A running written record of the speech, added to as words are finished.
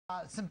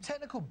Some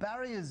technical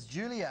barriers,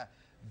 Julia,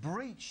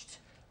 breached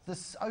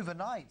this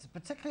overnight,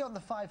 particularly on the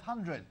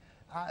 500.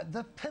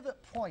 The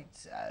pivot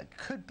point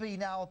could be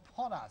now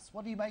upon us.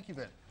 What do you make of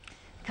it?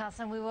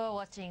 Carson, we were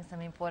watching some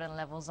important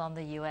levels on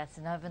the US,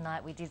 and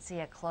overnight we did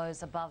see a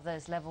close above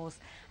those levels.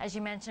 As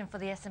you mentioned, for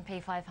the S&P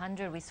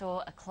 500, we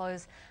saw a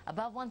close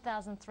above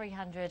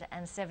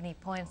 1,370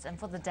 points, and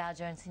for the Dow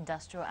Jones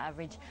Industrial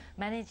Average,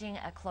 managing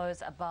a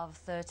close above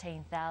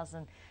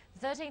 13,000.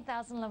 The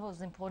 13,000 level is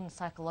an important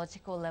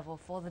psychological level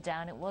for the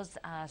Dow, and it was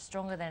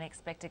stronger than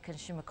expected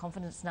consumer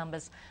confidence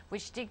numbers,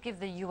 which did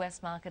give the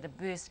US market a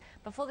boost.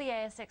 But for the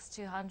ASX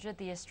 200,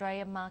 the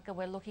Australian market,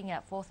 we're looking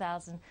at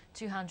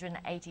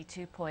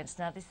 4,282 points.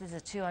 Now, this is a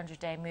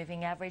 200-day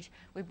moving average.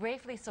 We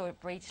briefly saw it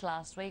breach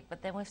last week,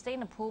 but then we've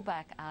seen a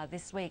pullback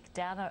this week,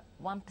 down at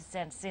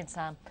 1% since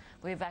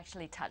we've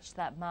actually touched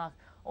that mark.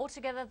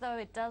 Altogether, though,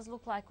 it does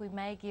look like we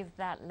may give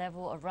that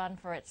level a run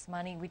for its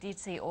money. We did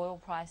see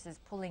oil prices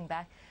pulling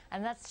back,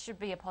 and that should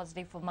be a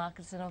positive for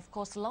markets. And of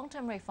course, the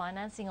long-term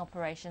refinancing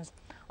operations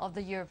of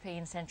the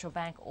European Central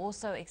Bank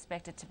also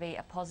expected to be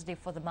a positive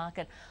for the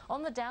market.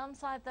 On the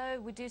downside, though,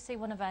 we do see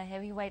one of our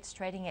heavyweights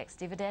trading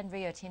ex-dividend.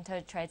 Rio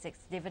Tinto trades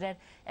ex-dividend,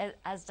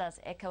 as does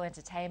Echo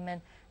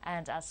Entertainment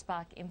and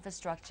Spark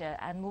Infrastructure.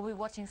 And we'll be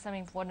watching some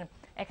important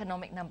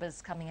economic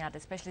numbers coming out,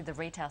 especially the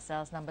retail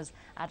sales numbers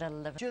at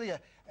 11. Julia,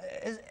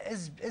 is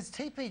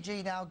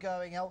TPG now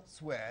going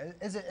elsewhere?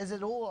 Is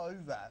it all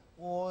over,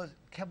 or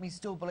can we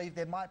still believe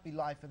there might be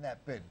life in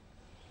that bid?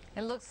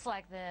 It looks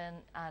like the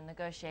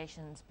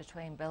negotiations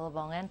between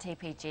Billabong and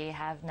TPG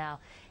have now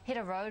hit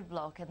a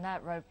roadblock, and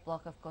that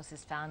roadblock, of course,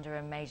 is founder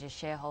and major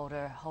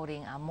shareholder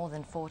holding more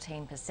than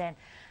 14%.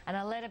 And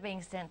a letter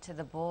being sent to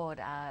the board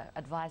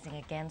advising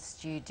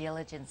against due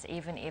diligence,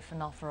 even if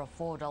an offer of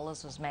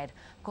 $4 was made.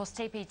 Of course,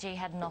 TPG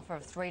had an offer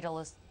of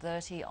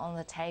 $3.30 on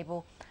the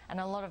table,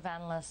 and a lot of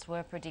analysts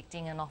were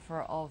predicting an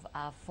offer of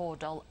up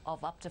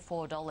to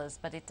 $4.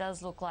 But it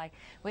does look like,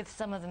 with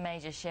some of the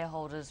major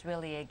shareholders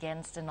really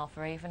against an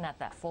offer, even at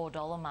that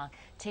 $4 mark,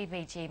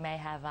 TPG may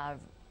have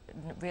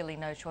really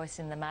no choice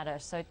in the matter.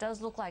 So it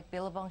does look like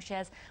Billabong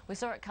shares, we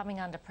saw it coming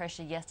under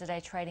pressure yesterday,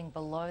 trading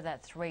below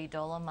that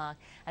 $3 mark,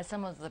 as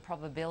some of the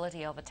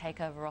probability of a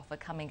takeover offer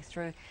coming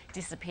through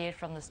disappeared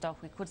from the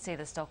stock. We could see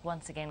the stock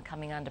once again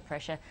coming under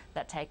pressure,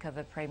 that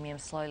takeover premium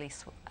slowly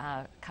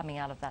coming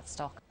out of that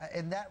stock.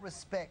 In that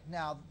respect,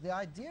 now, the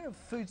idea of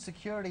food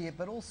security,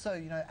 but also,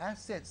 you know,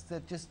 assets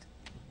that just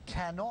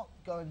cannot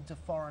go into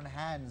foreign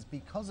hands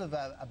because of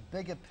a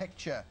bigger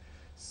picture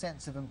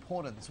sense of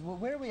importance.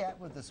 Where are we at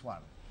with this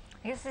one?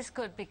 I guess this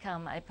could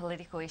become a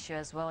political issue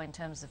as well in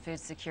terms of food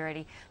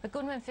security. But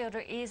Goodman Fielder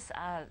is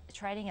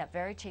trading at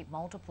very cheap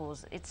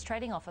multiples. It's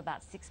trading off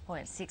about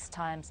 6.6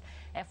 times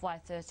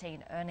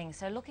FY13 earnings,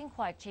 so looking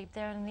quite cheap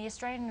there. And the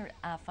Australian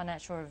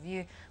Financial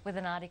Review, with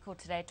an article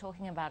today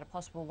talking about a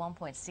possible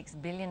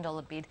 $1.6 billion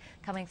bid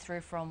coming through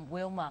from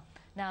Wilmar.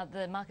 Now,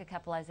 the market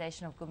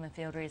capitalisation of Goodman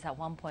Fielder is at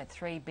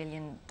 $1.3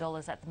 billion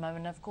at the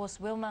moment. Of course,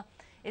 Wilmar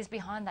is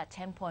behind that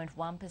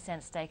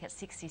 10.1% stake at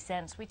 60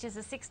 cents, which is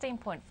a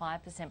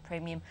 16.5%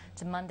 premium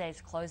to Monday's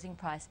closing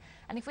price.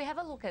 And if we have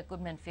a look at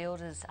Goodman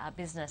Fielder's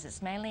business,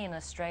 it's mainly in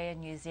Australia,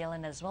 New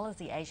Zealand, as well as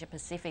the Asia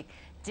Pacific.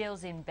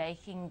 Deals in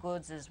baking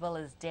goods as well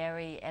as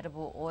dairy,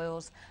 edible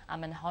oils,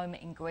 and home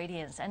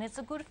ingredients. And it's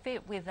a good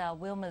fit with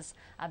Wilmar's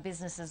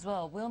business as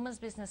well. Wilmar's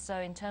business, so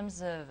in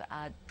terms of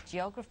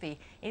geography,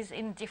 is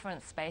in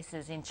different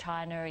spaces in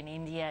China, in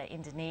India,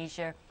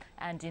 Indonesia,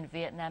 and in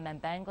Vietnam and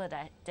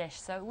Bangladesh.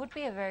 So it would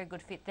be a very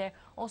good fit there.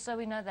 Also,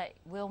 we know that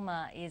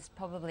Wilmar is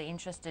probably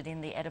interested in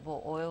the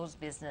edible oils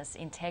business,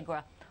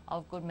 Integra,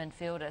 of Goodman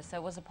Fielder. So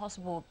it was a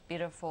possible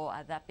bidder for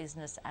that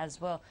business as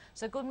well.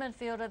 So Goodman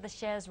Fielder, the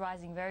shares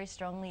rising very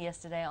strongly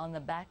yesterday on the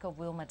back of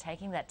Wilmar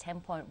taking that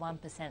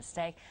 10.1%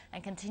 stake,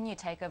 and continued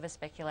takeover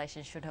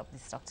speculation should help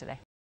this stock today.